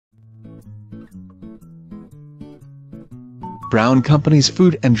Braun Company's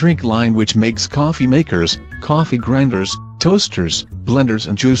food and drink line, which makes coffee makers, coffee grinders, toasters, blenders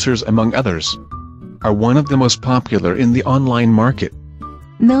and juicers among others, are one of the most popular in the online market.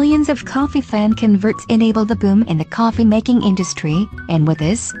 Millions of coffee fan converts enable the boom in the coffee making industry, and with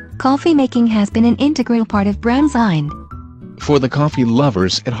this, coffee making has been an integral part of Braun's line. For the coffee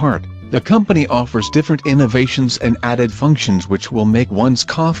lovers at heart, the company offers different innovations and added functions which will make one's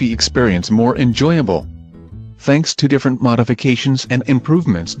coffee experience more enjoyable, thanks to different modifications and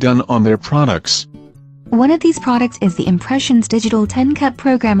improvements done on their products. One of these products is the Impressions Digital 10-Cup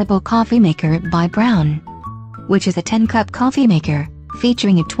Programmable Coffeemaker by Braun, which is a 10-cup coffee maker,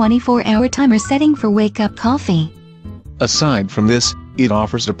 featuring a 24-hour timer setting for wake-up coffee. Aside from this, it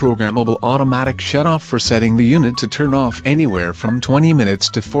offers a programmable automatic shutoff for setting the unit to turn off anywhere from 20 minutes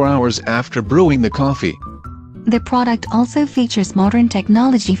to 4 hours after brewing the coffee. The product also features modern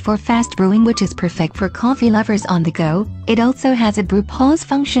technology for fast brewing, which is perfect for coffee lovers on the go. It also has a brew pause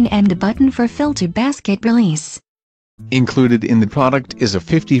function and a button for filter basket release. Included in the product is a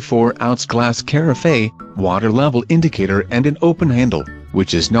 54-ounce glass carafe, water level indicator and an open handle,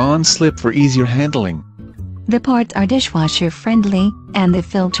 which is non-slip for easier handling. The parts are dishwasher friendly, and the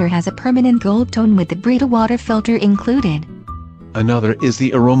filter has a permanent gold tone with the Brita water filter included. Another is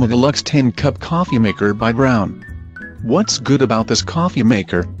the Aroma Deluxe 10-Cup Coffee Maker by Braun. What's good about this coffee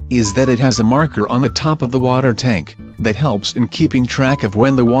maker is that it has a marker on the top of the water tank that helps in keeping track of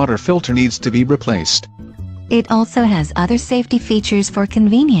when the water filter needs to be replaced. It also has other safety features for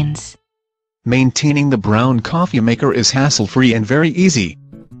convenience. Maintaining the Braun coffee maker is hassle-free and very easy.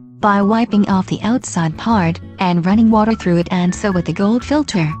 By wiping off the outside part and running water through it, and so with the gold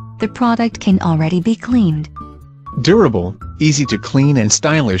filter, the product can already be cleaned. Durable, easy to clean and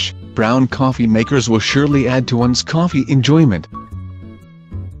stylish, Braun coffee makers will surely add to one's coffee enjoyment.